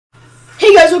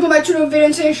Hey guys, welcome back to another video.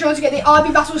 And today I'm trying to get the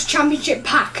RB Battles Championship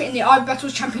pack in the RB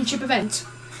Battles Championship event.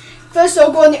 First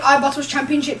I'll go on the RB Battles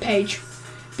Championship page.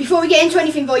 Before we get into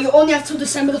anything though, you only have till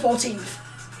December the 14th.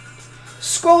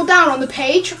 Scroll down on the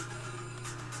page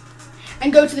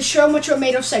and go to the Show What You're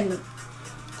Made Of segment.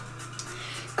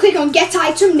 Click on Get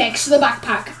Item next to the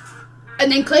backpack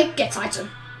and then click Get Item.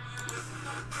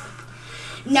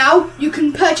 Now you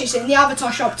can purchase it in the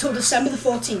avatar shop till December the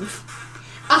 14th.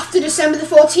 After December the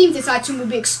 14th, this item will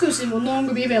be exclusive and will no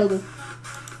longer be available.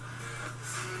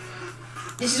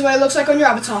 This is what it looks like on your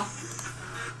avatar.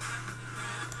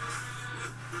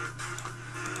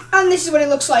 And this is what it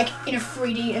looks like in a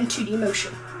 3D and 2D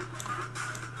motion.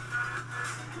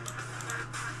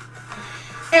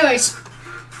 Anyways,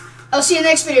 I'll see you in the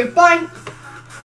next video. Bye!